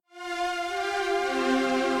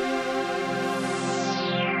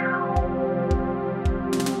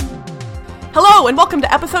Hello, and welcome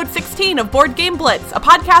to episode 16 of Board Game Blitz, a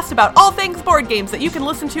podcast about all things board games that you can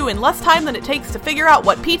listen to in less time than it takes to figure out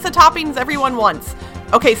what pizza toppings everyone wants.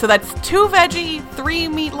 Okay, so that's 2 veggie, 3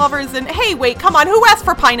 meat lovers, and hey, wait, come on, who asked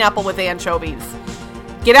for pineapple with anchovies?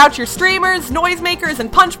 Get out your streamers, noisemakers,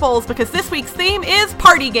 and punch bowls, because this week's theme is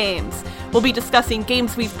party games. We'll be discussing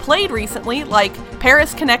games we've played recently, like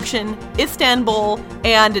Paris Connection, Istanbul,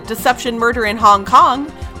 and Deception Murder in Hong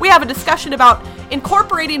Kong. We have a discussion about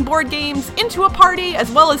incorporating board games into a party,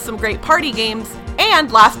 as well as some great party games.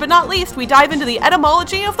 And last but not least, we dive into the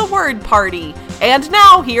etymology of the word party. And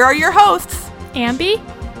now, here are your hosts, Ambi,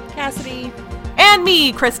 Cassidy, and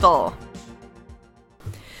me, Crystal.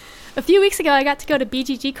 A few weeks ago, I got to go to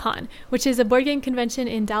BGG Con, which is a board game convention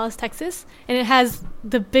in Dallas, Texas, and it has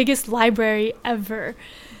the biggest library ever.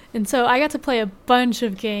 And so I got to play a bunch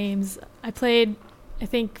of games. I played, I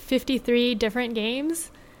think, 53 different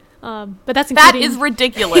games. But that's including... That is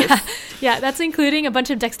ridiculous. Yeah, that's including a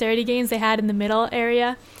bunch of dexterity games they had in the middle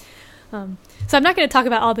area. So I'm not going to talk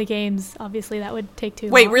about all the games. Obviously, that would take too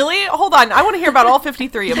long. Wait, really? Hold on. I want to hear about all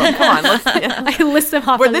 53 of them. Come on. I list them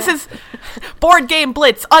off. This is Board Game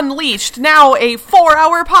Blitz Unleashed, now a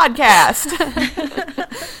 4-hour podcast.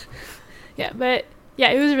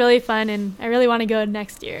 It was really fun, and I really want to go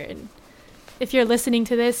next year. And if you're listening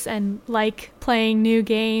to this and like playing new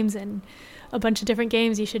games and a bunch of different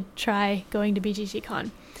games, you should try going to BGG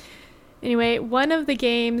Con. Anyway, one of the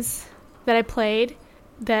games that I played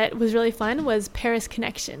that was really fun was Paris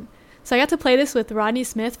Connection. So I got to play this with Rodney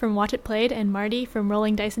Smith from Watch It Played and Marty from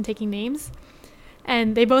Rolling Dice and Taking Names.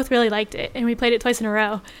 And they both really liked it, and we played it twice in a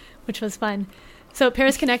row, which was fun. So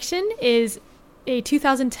Paris Connection is a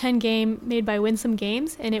 2010 game made by Winsome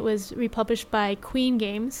Games, and it was republished by Queen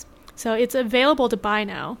Games. So it's available to buy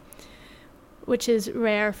now, which is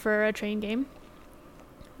rare for a train game.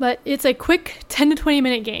 But it's a quick 10 to 20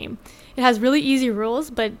 minute game. It has really easy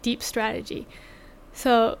rules, but deep strategy.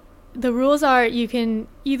 So the rules are you can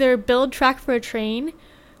either build track for a train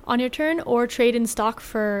on your turn or trade in stock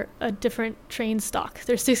for a different train stock.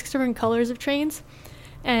 There's 6 different colors of trains,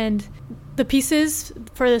 and the pieces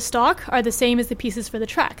for the stock are the same as the pieces for the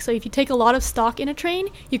track. So if you take a lot of stock in a train,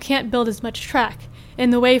 you can't build as much track.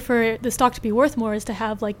 And the way for the stock to be worth more is to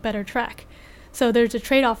have better track. So there's a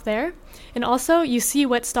trade-off there. And also you see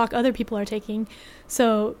what stock other people are taking,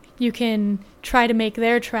 so you can try to make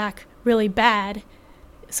their track really bad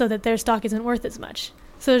so that their stock isn't worth as much.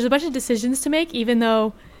 So there's a bunch of decisions to make, even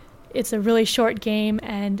though it's a really short game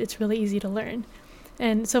and it's really easy to learn.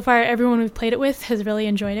 And so far, everyone we've played it with has really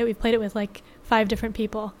enjoyed it. We've played it with 5 different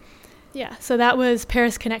people. Yeah, so that was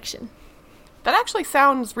Paris Connection. That actually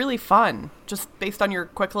sounds really fun, just based on your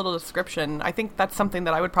quick little description. I think that's something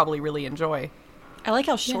that I would probably really enjoy. I like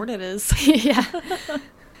how short it is. Yeah.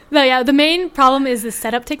 No, yeah, the main problem is the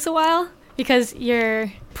setup takes a while, because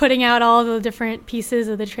you're putting out all the different pieces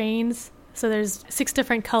of the trains. So there's 6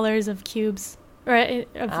 different colors of cubes, or of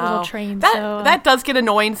little trains. That does get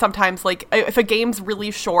annoying sometimes. If a game's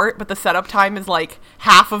really short, but the setup time is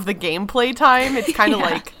half of the gameplay time, it's kind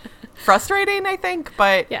of frustrating, I think.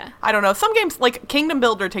 But yeah. I don't know. Some games, like Kingdom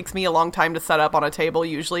Builder, takes me a long time to set up on a table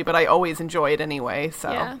usually, but I always enjoy it anyway.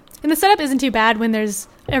 So yeah. And the setup isn't too bad when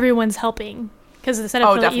everyone's helping, because the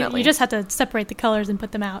setup you just have to separate the colors and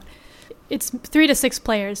put them out. It's 3 to 6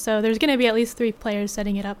 players, so there's going to be at least 3 players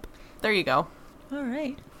setting it up. There you go. All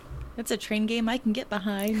right. That's a train game I can get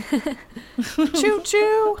behind.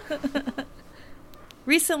 Choo-choo!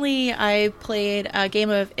 Recently, I played a game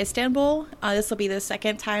of Istanbul. This will be the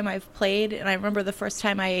second time I've played, and I remember the first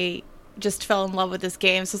time I just fell in love with this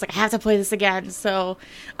game, so I was like, I have to play this again. So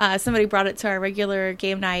somebody brought it to our regular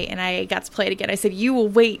game night, and I got to play it again. I said, you will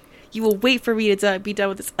wait for me to be done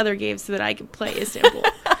with this other game so that I can play Istanbul.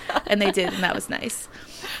 And they did, and that was nice.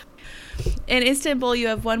 In Istanbul, you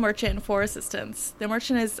have 1 merchant and 4 assistants. The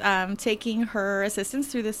merchant is taking her assistants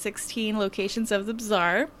through the 16 locations of the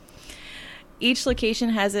bazaar. Each location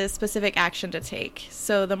has a specific action to take.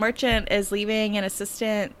 So the merchant is leaving an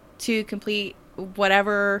assistant to complete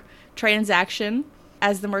whatever transaction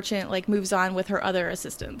as the merchant moves on with her other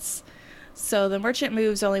assistants. So the merchant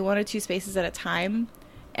moves only 1 or 2 spaces at a time,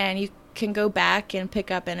 and you can go back and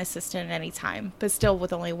pick up an assistant at any time, but still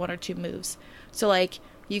with only 1 or 2 moves. So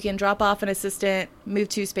you can drop off an assistant, move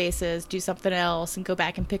 2 spaces, do something else, and go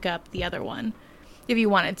back and pick up the other one if you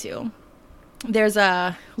wanted to. There's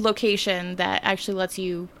a location that actually lets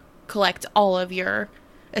you collect all of your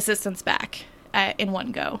assistants back in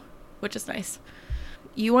one go, which is nice.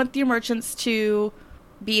 You want your merchants to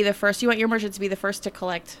be the first. You want your merchant to be the first to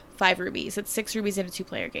collect 5 rubies. It's 6 rubies in a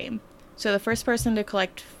 2-player game. So the first person to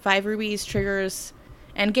collect 5 rubies triggers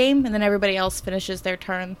endgame, and then everybody else finishes their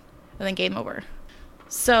turn and then game over.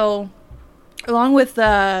 So along with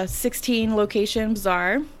the 16 location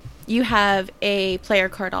bazaar, you have a player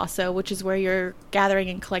card also, which is where you're gathering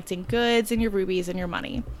and collecting goods and your rubies and your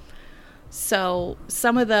money. So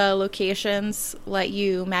some of the locations let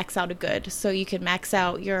you max out a good. So you can max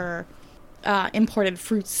out your imported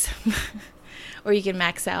fruits or you can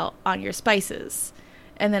max out on your spices.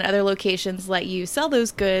 And then other locations let you sell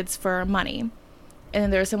those goods for money. And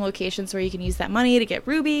then there are some locations where you can use that money to get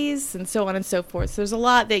rubies and so on and so forth. So there's a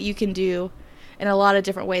lot that you can do and a lot of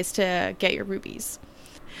different ways to get your rubies.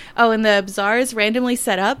 Oh, and the bazaar is randomly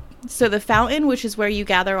set up. So the fountain, which is where you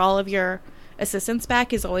gather all of your assistance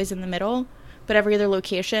back, is always in the middle. But every other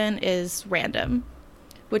location is random,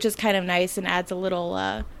 which is kind of nice and adds a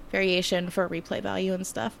little variation for replay value and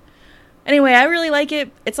stuff. Anyway, I really like it.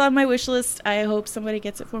 It's on my wish list. I hope somebody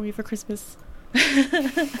gets it for me for Christmas.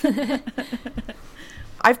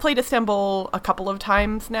 I've played Istanbul a couple of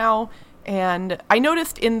times now, and I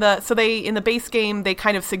noticed in the base game, they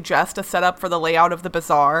kind of suggest a setup for the layout of the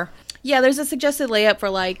bazaar. Yeah, there's a suggested layout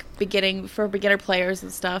for beginner players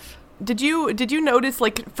and stuff. Did you notice,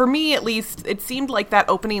 like, for me at least, it seemed like that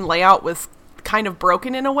opening layout was kind of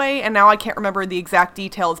broken in a way, and now I can't remember the exact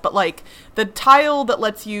details, but like the tile that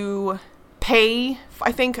lets you pay,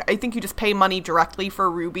 I think you just pay money directly for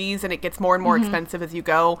rubies and it gets more and more expensive as you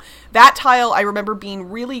go. That tile I remember being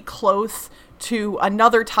really close to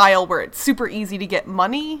another tile where it's super easy to get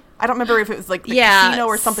money. I don't remember if it was like the casino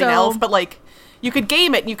or something else, but like you could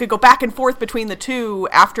game it and you could go back and forth between the two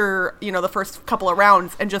after, the first couple of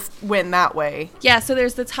rounds and just win that way. Yeah, so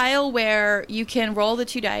there's the tile where you can roll the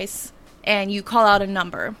 2 dice and you call out a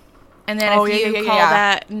number. And then if you call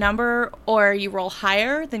that number or you roll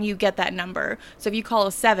higher, then you get that number. So if you call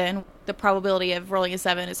a 7, the probability of rolling a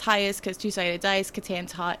 7 is highest because 2-sided dice, Catan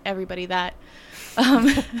taught everybody that.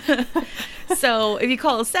 So if you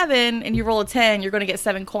call a 7 and you roll a 10, you're going to get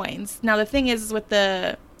 7 coins. Now the thing is with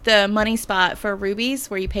the money spot for rubies,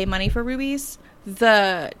 where you pay money for rubies,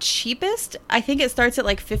 the cheapest, I think it starts at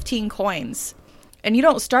like 15 coins. And you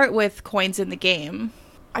don't start with coins in the game.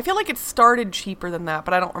 I feel like it started cheaper than that,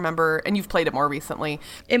 but I don't remember. And you've played it more recently.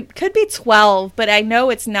 It could be 12, but I know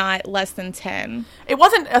it's not less than 10. It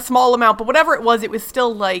wasn't a small amount, but whatever it was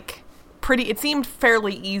still like it seemed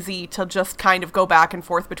fairly easy to just kind of go back and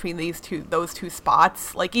forth between those two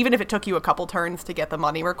spots. Like even if it took you a couple turns to get the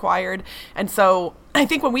money required. And so I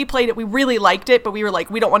think when we played it, we really liked it, but we were like,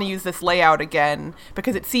 we don't want to use this layout again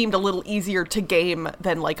because it seemed a little easier to game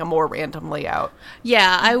than like a more random layout.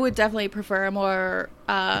 Yeah, I would definitely prefer a more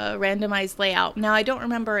randomized layout. Now, I don't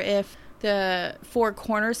remember if the 4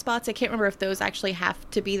 corner spots, I can't remember if those actually have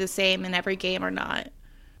to be the same in every game or not.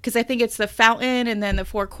 Because I think it's the fountain and then the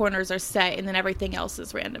 4 corners are set and then everything else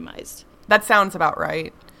is randomized. That sounds about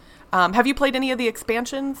right. Have you played any of the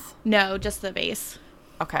expansions? No, just the base.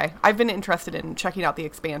 Okay. I've been interested in checking out the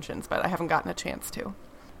expansions, but I haven't gotten a chance to.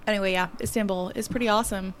 Anyway, yeah, Istanbul is pretty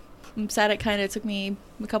awesome. I'm sad it kind of took me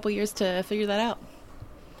a couple years to figure that out.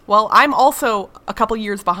 Well, I'm also a couple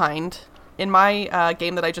years behind. In my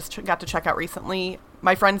game that I just got to check out recently,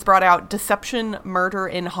 my friends brought out Deception Murder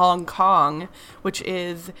in Hong Kong, which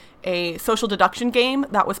is a social deduction game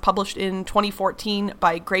that was published in 2014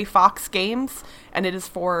 by Grey Fox Games, and it is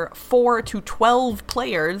for 4 to 12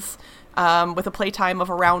 players with a playtime of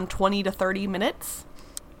around 20 to 30 minutes.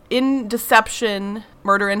 In Deception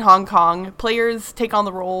Murder in Hong Kong, players take on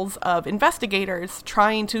the roles of investigators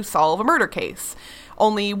trying to solve a murder case.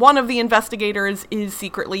 Only one of the investigators is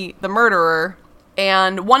secretly the murderer,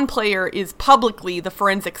 and one player is publicly the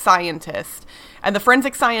forensic scientist. And the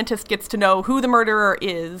forensic scientist gets to know who the murderer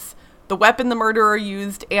is, the weapon the murderer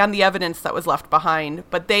used, and the evidence that was left behind.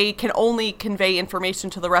 But they can only convey information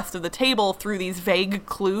to the rest of the table through these vague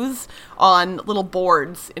clues on little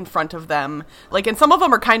boards in front of them. And some of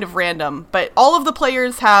them are kind of random, but all of the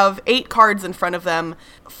players have 8 cards in front of them,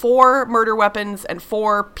 4 murder weapons and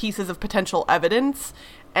 4 pieces of potential evidence.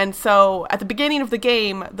 And so at the beginning of the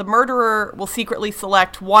game, the murderer will secretly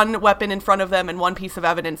select 1 weapon in front of them and 1 piece of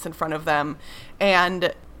evidence in front of them.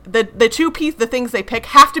 And the things they pick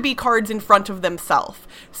have to be cards in front of themselves.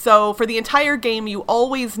 So for the entire game, you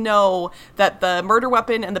always know that the murder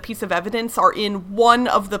weapon and the piece of evidence are in one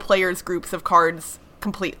of the players' groups of cards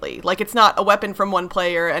completely. It's not a weapon from one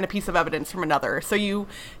player and a piece of evidence from another. So you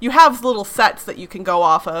have little sets that you can go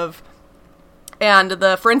off of. And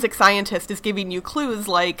the forensic scientist is giving you clues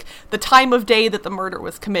like the time of day that the murder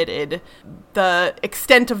was committed, the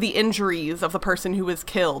extent of the injuries of the person who was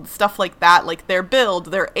killed, stuff like that, like their build,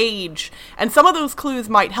 their age. And some of those clues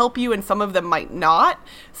might help you and some of them might not.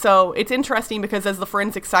 So it's interesting because as the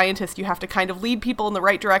forensic scientist, you have to kind of lead people in the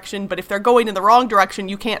right direction. But if they're going in the wrong direction,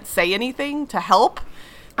 you can't say anything to help.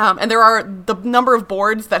 And there are the number of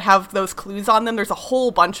boards that have those clues on them. There's a whole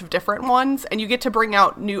bunch of different ones, and you get to bring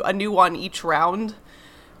out a new one each round.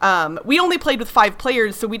 We only played with 5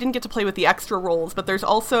 players, so we didn't get to play with the extra roles, but there's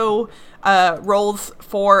also roles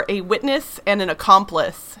for a witness and an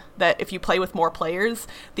accomplice that if you play with more players,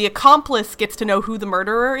 the accomplice gets to know who the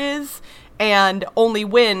murderer is and only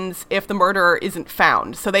wins if the murderer isn't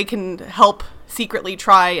found. So they can help secretly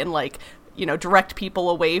try and direct people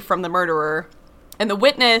away from the murderer. And the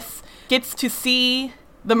witness gets to see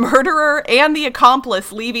the murderer and the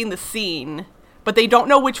accomplice leaving the scene, but they don't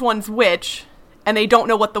know which one's which, and they don't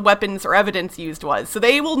know what the weapons or evidence used was. So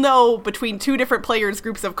they will know between 2 different players'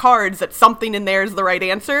 groups of cards that something in there is the right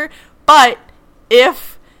answer. But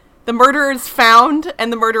if the murderer is found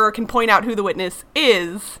and the murderer can point out who the witness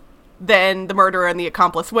is, then the murderer and the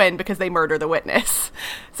accomplice win because they murder the witness.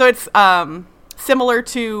 So it's similar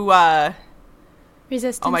to...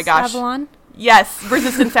 Resistance oh my gosh. Avalon? Yes,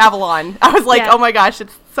 Resistance Avalon. I was like, Yeah. Oh my gosh,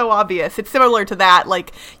 it's so obvious. It's similar to that.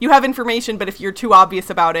 Like, you have information, but if you're too obvious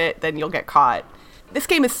about it, then you'll get caught. This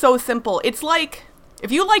game is so simple. It's like,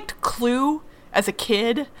 if you liked Clue as a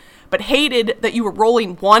kid, but hated that you were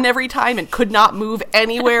rolling 1 every time and could not move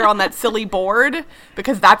anywhere on that silly board,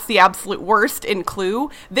 because that's the absolute worst in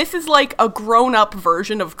Clue, this is like a grown-up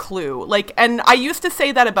version of Clue. And I used to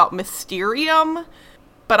say that about Mysterium,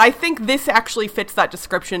 but I think this actually fits that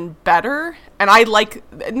description better. And I like...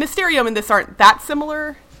 Mysterium and this aren't that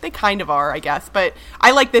similar. They kind of are, I guess. But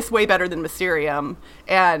I like this way better than Mysterium.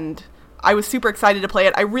 And I was super excited to play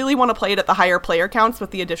it. I really want to play it at the higher player counts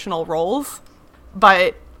with the additional roles.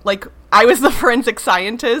 But, I was the forensic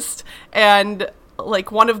scientist. And,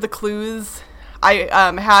 one of the clues I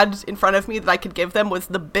had in front of me that I could give them was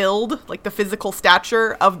the build, the physical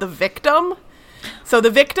stature of the victim. So the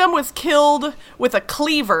victim was killed with a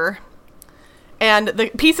cleaver, and the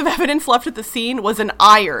piece of evidence left at the scene was an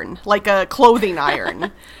iron, like a clothing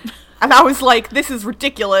iron. And I was like, this is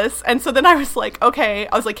ridiculous. And so then I was like, okay.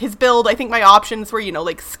 I was like, his build, I think my options were,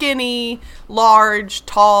 skinny, large,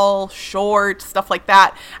 tall, short, stuff like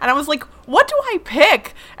that. And I was like, what do I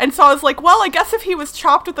pick? And so I was like, well, I guess if he was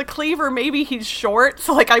chopped with a cleaver, maybe he's short.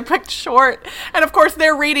 So I picked short. And of course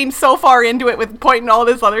they're reading so far into it with pointing all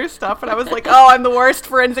this other stuff. And I was like, oh, I'm the worst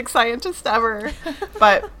forensic scientist ever.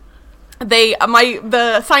 But the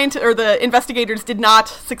investigators did not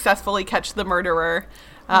successfully catch the murderer.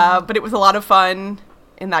 But it was a lot of fun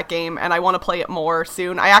in that game, and I want to play it more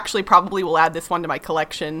soon. I actually probably will add this one to my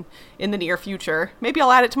collection in the near future. Maybe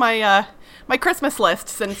I'll add it to my my Christmas list,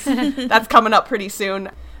 since that's coming up pretty soon.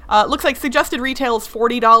 Looks like suggested retail is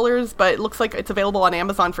 $40, but it looks like it's available on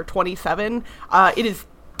Amazon for $27. It is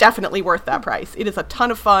definitely worth that price. It is a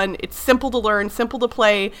ton of fun. It's simple to learn, simple to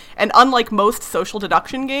play, and unlike most social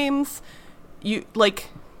deduction games,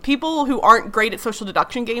 people who aren't great at social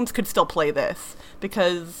deduction games could still play this,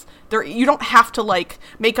 because you don't have to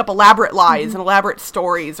make up elaborate lies and elaborate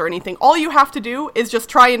stories or anything. All you have to do is just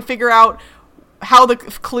try and figure out how the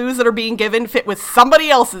clues that are being given fit with somebody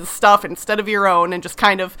else's stuff instead of your own, and just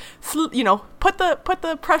kind of put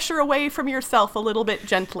the pressure away from yourself a little bit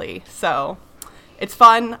gently. So it's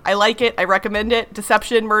fun. I like it. I recommend it.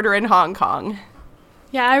 Deception, Murder in Hong Kong.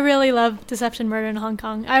 Yeah, I really love Deception, Murder in Hong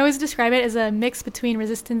Kong. I always describe it as a mix between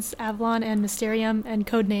Resistance Avalon and Mysterium and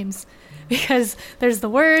Codenames, because there's the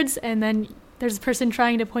words, and then there's a person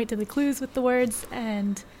trying to point to the clues with the words,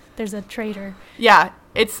 and there's a traitor. Yeah,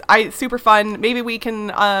 it's super fun. Maybe we can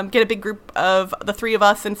get a big group of the 3 of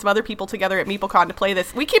us and some other people together at MeepleCon to play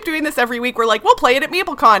this. We keep doing this every week. We're like, we'll play it at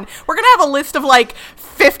MeepleCon. We're going to have a list of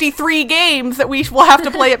 53 games that we will have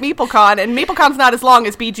to play at MeepleCon, and MeepleCon's not as long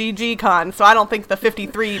as BGGCon, so I don't think the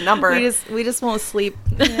 53 number... We just won't sleep.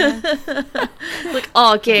 Yeah.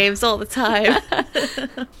 All games all the time.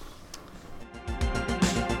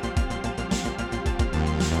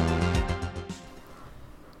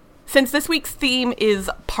 Since this week's theme is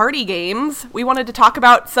party games, we wanted to talk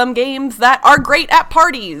about some games that are great at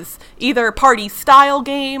parties. Either party-style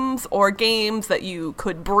games or games that you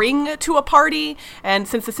could bring to a party. And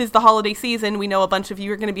since this is the holiday season, we know a bunch of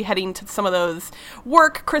you are going to be heading to some of those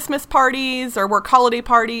work Christmas parties or work holiday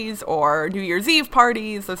parties or New Year's Eve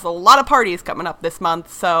parties. There's a lot of parties coming up this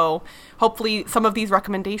month, so hopefully some of these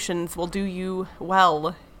recommendations will do you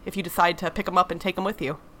well if you decide to pick them up and take them with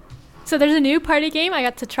you. So there's a new party game I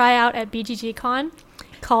got to try out at BGGCon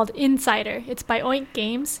called Insider. It's by Oink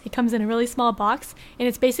Games. It comes in a really small box, and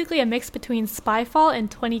it's basically a mix between Spyfall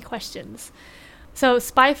and 20 Questions. So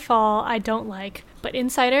Spyfall I don't like, but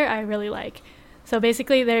Insider I really like. So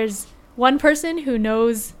basically there's one person who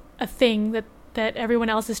knows a thing that everyone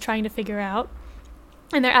else is trying to figure out,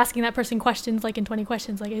 and they're asking that person questions, like in 20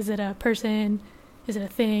 Questions, like is it a person, is it a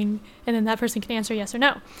thing, and then that person can answer yes or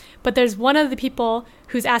no. But there's one of the people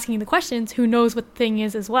who's asking the questions who knows what the thing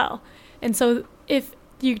is as well. And so if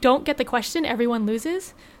you don't get the question, everyone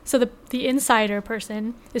loses. So the insider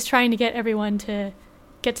person is trying to get everyone to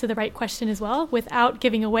get to the right question as well without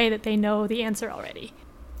giving away that they know the answer already.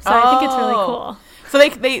 So I think it's really cool. So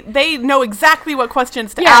they know exactly what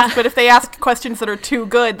questions to ask, but if they ask questions that are too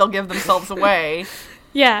good, they'll give themselves away.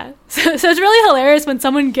 Yeah. So it's really hilarious when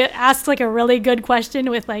someone asks like a really good question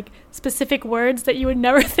with like specific words that you would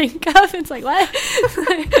never think of. It's like, what?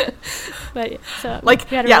 But so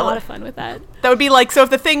like, we had a lot of fun with that. That would be like, so if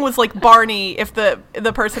the thing was like Barney, if the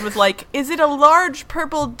person was like, is it a large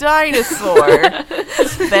purple dinosaur?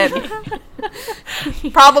 Then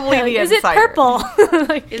probably the is insider. It purple?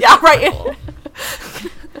 Like, right.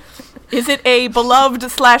 Is it a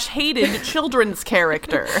beloved/hated children's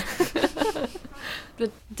character?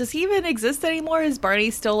 But does he even exist anymore? Is Barney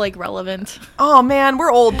still like relevant? Oh man,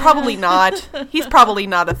 we're old. Probably not. He's probably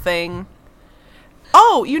not a thing.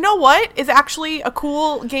 Oh, you know what is actually a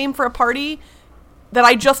cool game for a party that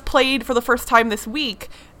I just played for the first time this week?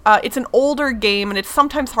 It's an older game, and it's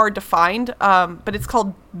sometimes hard to find, but it's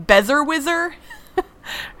called Bezzerwizzer,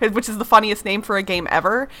 which is the funniest name for a game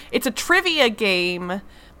ever. It's a trivia game,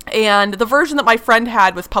 and the version that my friend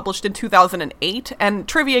had was published in 2008, and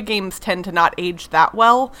trivia games tend to not age that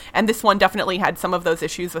well, and this one definitely had some of those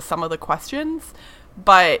issues with some of the questions,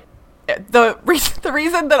 but the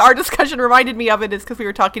reason that our discussion reminded me of it is because we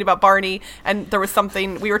were talking about Barney, and there was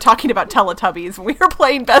something, we were talking about Teletubbies when we were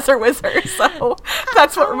playing Bezzerwizzer, so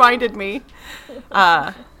that's what reminded me.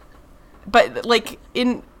 But like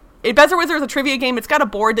Bezzerwizzer is a trivia game. It's got a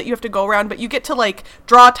board that you have to go around, but you get to like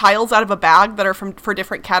draw tiles out of a bag that are for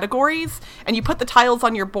different categories, and you put the tiles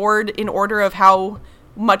on your board in order of how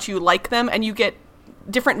much you like them, and you get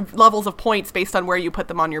different levels of points based on where you put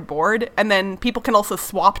them on your board. And then people can also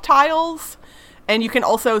swap tiles, and you can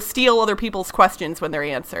also steal other people's questions when they're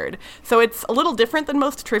answered. So it's a little different than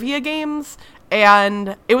most trivia games,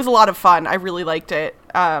 and it was a lot of fun. I really liked it.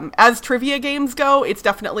 As trivia games go, it's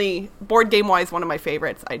definitely, board game-wise, one of my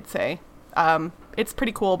favorites, I'd say. It's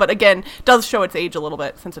pretty cool, but again, does show its age a little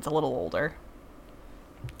bit since it's a little older.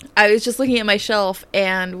 I was just looking at my shelf,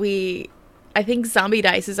 and I think Zombie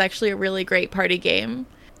Dice is actually a really great party game.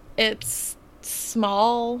 It's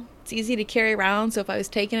small, it's easy to carry around, so if I was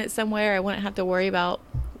taking it somewhere, I wouldn't have to worry about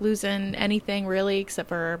losing anything really, except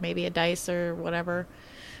for maybe a dice or whatever.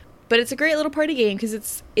 But it's a great little party game because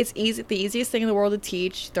it's easy, the easiest thing in the world to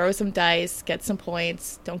teach. Throw some dice, get some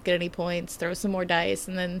points, don't get any points, throw some more dice,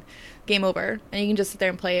 and then game over. And you can just sit there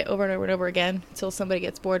and play it over and over and over again until somebody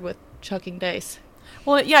gets bored with chucking dice.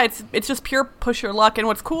 Well, yeah, it's just pure push your luck. And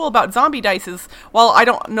what's cool about Zombie Dice is, well, I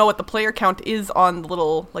don't know what the player count is on the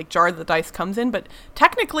little like jar that the dice comes in, but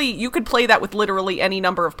technically you could play that with literally any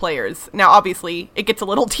number of players. Now, obviously, it gets a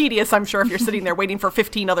little tedious, I'm sure, if you're sitting there waiting for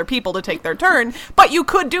 15 other people to take their turn, but you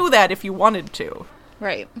could do that if you wanted to.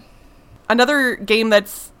 Right. Another game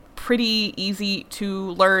that's pretty easy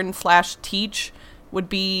to learn/teach would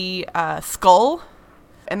be Skull.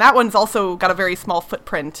 And that one's also got a very small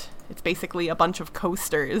footprint. It's basically a bunch of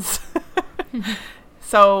coasters.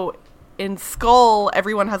 So in Skull,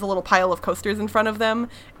 everyone has a little pile of coasters in front of them,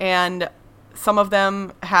 and some of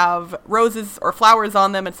them have roses or flowers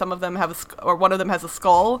on them, and some of them have or one of them has a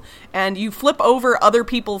skull. And you flip over other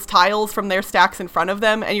people's tiles from their stacks in front of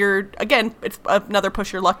them, and it's another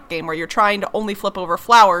push your luck game where you're trying to only flip over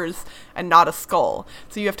flowers and not a skull.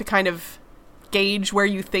 So you have to kind of gauge where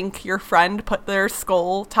you think your friend put their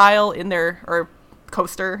skull tile in their, or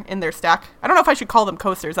coaster in their stack. I don't know if I should call them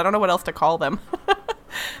coasters. I don't know what else to call them.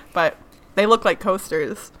 But they look like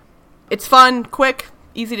coasters. It's fun, quick,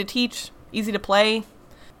 easy to teach, easy to play.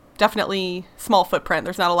 Definitely small footprint.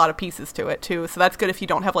 There's not a lot of pieces to it, too. So that's good if you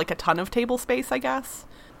don't have like a ton of table space, I guess.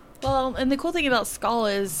 Well, and the cool thing about Skull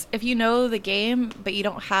is if you know the game, but you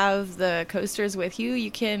don't have the coasters with you,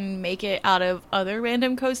 you can make it out of other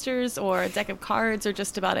random coasters or a deck of cards or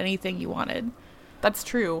just about anything you wanted. That's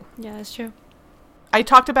true. Yeah, that's true. I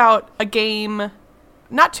talked about a game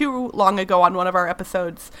not too long ago on one of our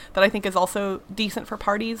episodes that I think is also decent for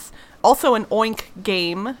parties. Also an Oink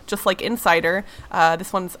game, just like Insider.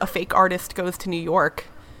 This one's A Fake Artist Goes to New York.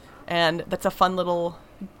 And that's a fun little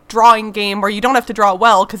drawing game where you don't have to draw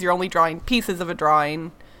well because you're only drawing pieces of a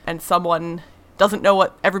drawing, and someone doesn't know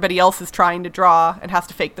what everybody else is trying to draw and has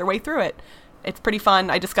to fake their way through it. It's pretty fun.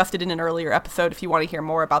 I discussed it in an earlier episode if you want to hear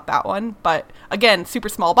more about that one. But again, super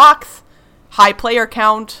small box, high player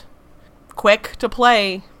count, quick to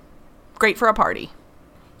play, great for a party.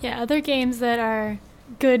 Yeah, other games that are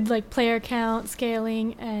good, like player count,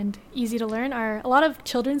 scaling, and easy to learn are a lot of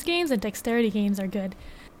children's games, and dexterity games are good.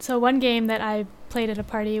 So one game that I played at a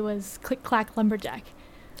party was Click Clack Lumberjack.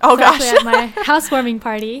 Oh, so gosh. Actually at my housewarming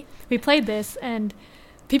party, we played this, and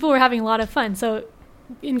people were having a lot of fun. So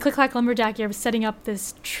in Click Clack Lumberjack, you're setting up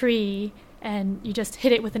this tree, and you just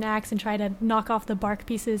hit it with an axe and try to knock off the bark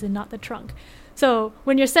pieces and not the trunk. So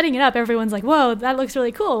when you're setting it up, everyone's like, whoa, that looks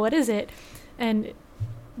really cool. What is it? And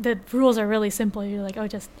the rules are really simple. You're like, oh,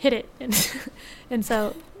 just hit it. And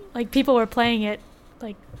so, like, people were playing it,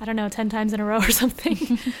 like, I don't know, 10 times in a row or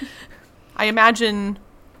something. I imagine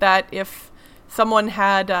that if someone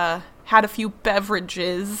had had a few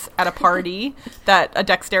beverages at a party, that a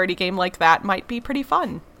dexterity game like that might be pretty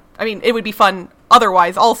fun. I mean, it would be fun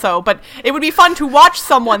otherwise also, but it would be fun to watch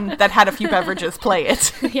someone that had a few beverages play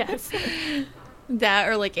it. Yes. That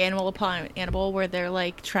or like Animal Upon Animal, where they're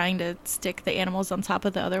like trying to stick the animals on top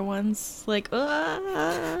of the other ones. Like,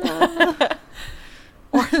 A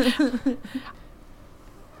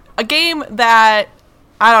game that,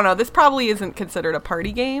 I don't know, this probably isn't considered a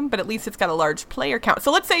party game, but at least it's got a large player count.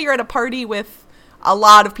 So let's say you're at a party with a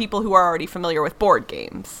lot of people who are already familiar with board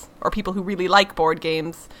games, or people who really like board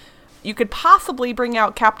games. You could possibly bring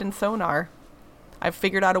out Captain Sonar. I've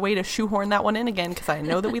figured out a way to shoehorn that one in again because I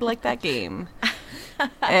know that we like that game.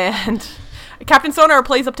 And Captain Sonar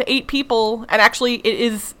plays up to 8 people, and actually it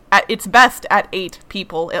is at its best at 8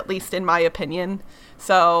 people, at least in my opinion.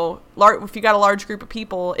 So if you got a large group of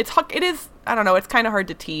people, it is, I don't know, it's kind of hard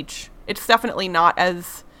to teach. It's definitely not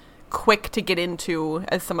as quick to get into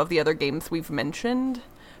as some of the other games we've mentioned,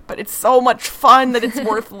 but it's so much fun that it's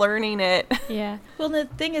worth learning it. Yeah. well, the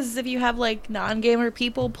thing is, if you have like non-gamer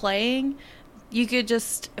people playing, you could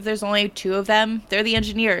just, if there's only 2 of them, they're the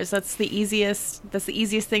engineers. That's the easiest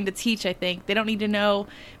thing to teach, I think. They don't need to know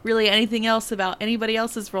really anything else about anybody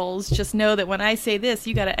else's roles. Just know that when I say this,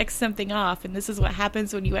 you got to X something off, and this is what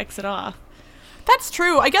happens when you X it off. That's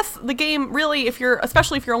true. I guess the game really,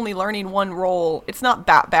 especially if you're only learning one role, it's not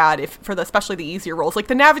that bad especially the easier roles. Like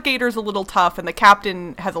the navigator's a little tough, and the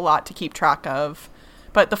captain has a lot to keep track of.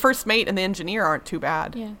 But the first mate and the engineer aren't too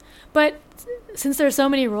bad. Yeah. But since there's so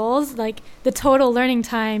many roles, like the total learning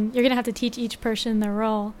time, you're going to have to teach each person their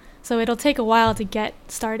role. So it'll take a while to get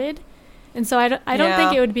started. And so I don't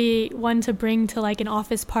think it would be one to bring to like an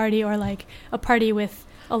office party or like a party with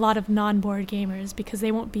a lot of non-board gamers, because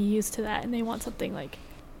they won't be used to that, and they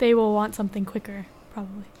will want something quicker,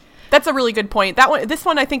 probably. That's a really good point. This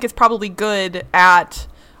one I think is probably good at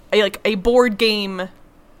a board game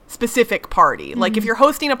specific party. Mm-hmm. Like if you're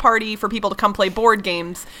hosting a party for people to come play board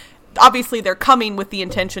games, obviously they're coming with the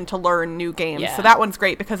intention to learn new games. Yeah. So that one's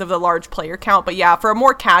great because of the large player count. But yeah, for a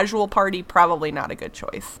more casual party, probably not a good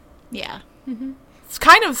choice. Yeah. Mm-hmm. It's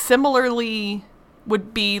kind of similarly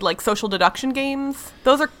would be like social deduction games.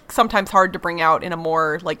 Those are sometimes hard to bring out in a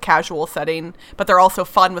more like casual setting, but they're also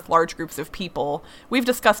fun with large groups of people. We've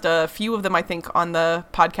discussed a few of them, I think, on the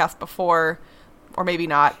podcast before, or maybe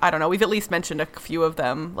not. I don't know. We've at least mentioned a few of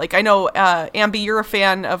them. Like I know, Ambi, you're a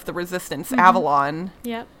fan of the Resistance Avalon.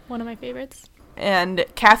 Yep, one of my favorites. And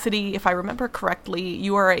Cassidy, if I remember correctly,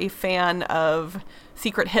 you are a fan of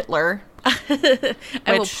Secret Hitler. I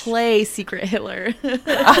will play Secret Hitler.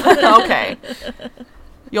 Okay.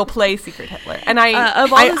 You'll play Secret Hitler. And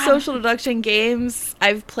of all the social deduction games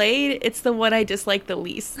I've played, it's the one I dislike the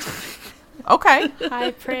least. Okay.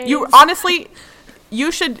 High praise.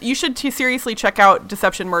 You should seriously check out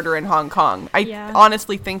Deception Murder in Hong Kong. I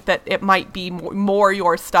honestly think that it might be more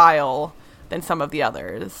your style than some of the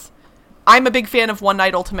others. I'm a big fan of One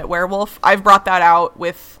Night Ultimate Werewolf. I've brought that out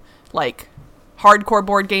with like hardcore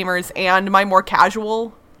board gamers and my more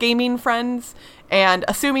casual gaming friends, and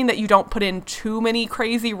assuming that you don't put in too many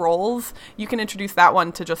crazy rolls, you can introduce that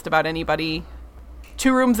one to just about anybody.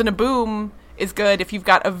 2 Rooms and a Boom is good if you've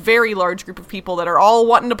got a very large group of people that are all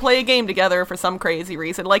wanting to play a game together for some crazy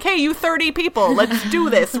reason. Like, hey, you 30 people, let's do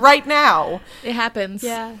this right now. It happens.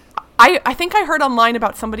 Yeah. I think I heard online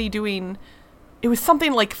about somebody doing... It was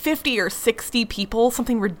something like 50 or 60 people,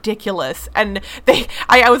 something ridiculous. And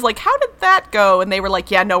I was like, how did that go? And they were like,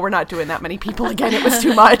 yeah, no, we're not doing that many people again. It was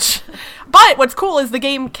too much. But what's cool is the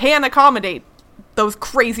game can accommodate those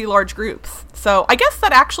crazy large groups. So I guess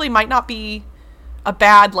that actually might not be a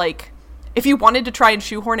bad, like, if you wanted to try and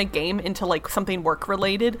shoehorn a game into like something work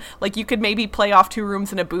related, like you could maybe play off Two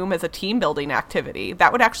Rooms and a Boom as a team building activity.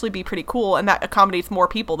 That would actually be pretty cool, and that accommodates more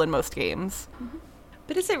people than most games.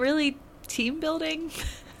 But is it really team building?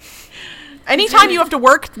 Anytime you have to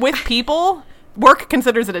work with people, work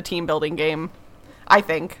considers it a team building game, I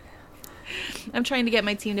think. I'm trying to get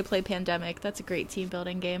my team to play Pandemic. That's a great team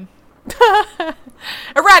building game.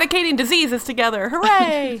 Eradicating diseases together.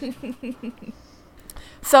 Hooray!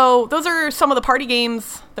 So those are some of the party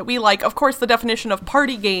games that we like. Of course, the definition of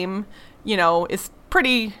party game, is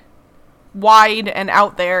pretty wide and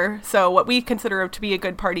out there. So what we consider to be a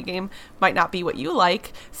good party game might not be what you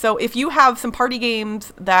like. So if you have some party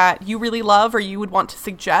games that you really love or you would want to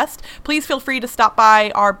suggest, please feel free to stop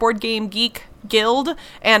by our Board Game Geek Guild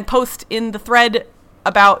and post in the thread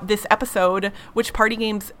about this episode which party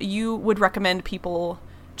games you would recommend people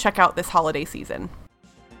check out this holiday season.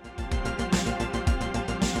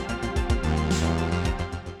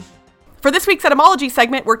 For this week's etymology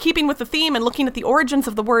segment, we're keeping with the theme and looking at the origins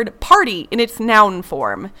of the word party in its noun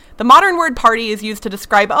form. The modern word party is used to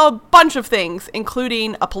describe a bunch of things,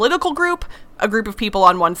 including a political group, a group of people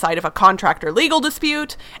on one side of a contract or legal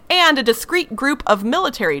dispute, and a discrete group of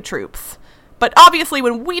military troops. But obviously,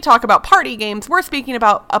 when we talk about party games, we're speaking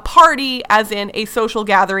about a party as in a social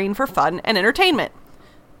gathering for fun and entertainment.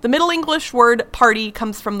 The Middle English word party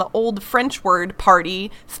comes from the Old French word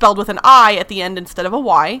party, spelled with an I at the end instead of a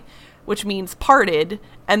Y, which means parted,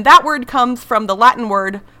 and that word comes from the Latin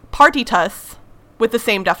word partitus with the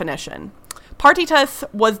same definition. Partitus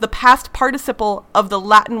was the past participle of the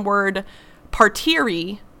Latin word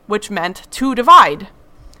partire, which meant to divide.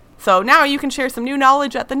 So now you can share some new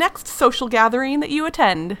knowledge at the next social gathering that you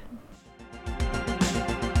attend.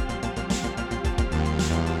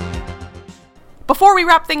 Before we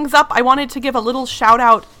wrap things up, I wanted to give a little shout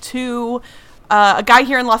out to a guy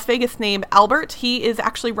here in Las Vegas named Albert. He is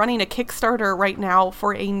actually running a Kickstarter right now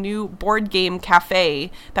for a new board game cafe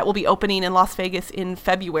that will be opening in Las Vegas in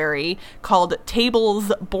February called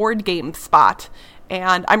Tables Board Game Spot.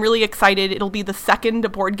 And I'm really excited. It'll be the second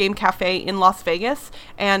board game cafe in Las Vegas.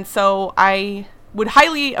 And so I would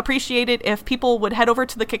highly appreciate it if people would head over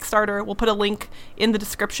to the Kickstarter. We'll put a link in the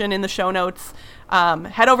description in the show notes.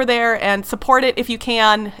 Head over there and support it if you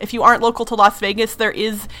can. If you aren't local to Las Vegas, there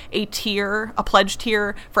is a pledge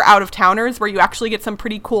tier for out-of-towners where you actually get some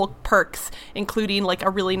pretty cool perks, including like a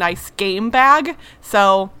really nice game bag.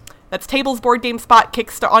 So that's Tables Board Game Spot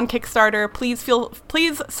on Kickstarter.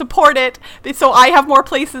 Please support it so I have more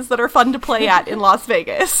places that are fun to play at in Las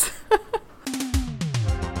Vegas.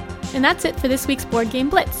 And that's it for this week's Board Game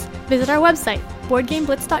Blitz. Visit our website,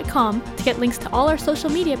 BoardGameBlitz.com, to get links to all our social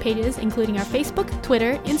media pages, including our Facebook,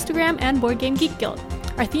 Twitter, Instagram, and Board Game Geek Guild.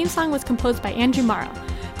 Our theme song was composed by Andrew Morrow.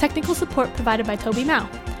 Technical support provided by Toby Mao.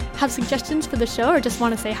 Have suggestions for the show or just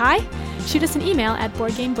want to say hi? Shoot us an email at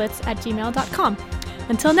BoardGameBlitz@gmail.com.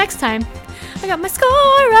 Until next time, I got my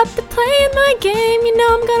score up to playing my game. You know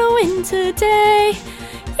I'm gonna win today.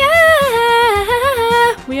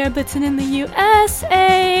 Yeah! We are blitzing in the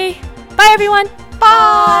USA. Bye, everyone.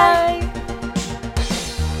 Bye!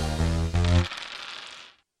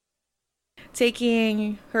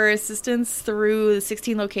 Taking her assistants through the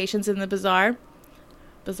 16 locations in the bazaar.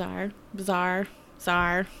 Bazaar.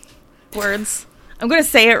 Words. I'm going to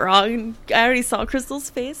say it wrong. I already saw Crystal's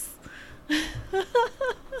face.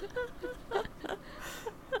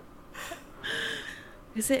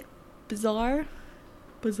 Is it bizarre?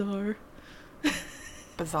 Bizarre.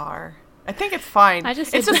 I think it's fine.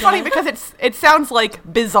 It's just funny because it sounds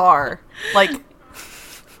like bizarre. Like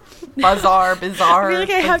bizarre. I feel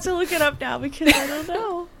like I have to look it up now because I don't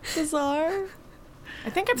know. Bizarre.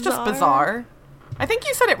 I think it's just bizarre. I think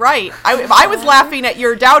you said it right. I was laughing at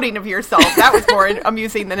your doubting of yourself. That was more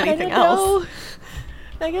amusing than anything else.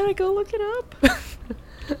 I gotta go look it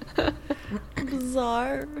up.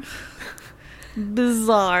 Bizarre.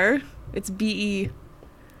 It's B-E.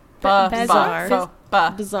 Bizarre.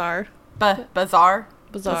 Bizarre.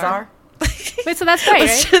 Bizarre. Wait, so that's right,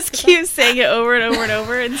 Let's just keep saying it over and over and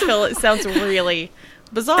over until it sounds really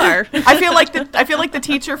bizarre. I feel like the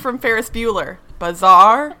teacher from Ferris Bueller.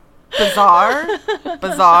 Bizarre.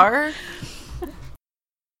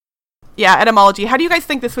 Yeah, etymology. How do you guys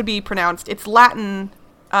think this would be pronounced? It's Latin.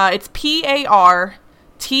 It's Partitus.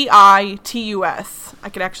 I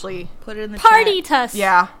could actually put it in the Partitus.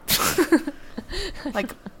 Yeah.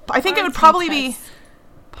 Like, I think it would probably be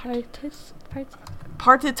partitus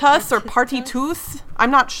or partitus. I'm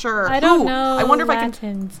not sure. I don't know. I wonder Latin, if I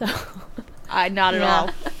can. So. Not at all.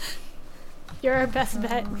 You're our best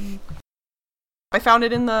bet. I found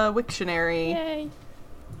it in the Wiktionary. Yay.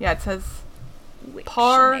 Yeah, it says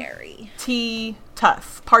Wiktionary.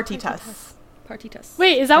 Partitus. Partitus.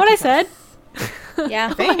 Wait, is that what I said?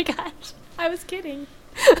 Yeah. Oh my gosh. I was kidding.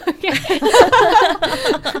 Okay.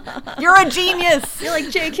 You're a genius. You're like,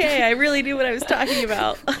 JK, I really knew what I was talking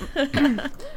about.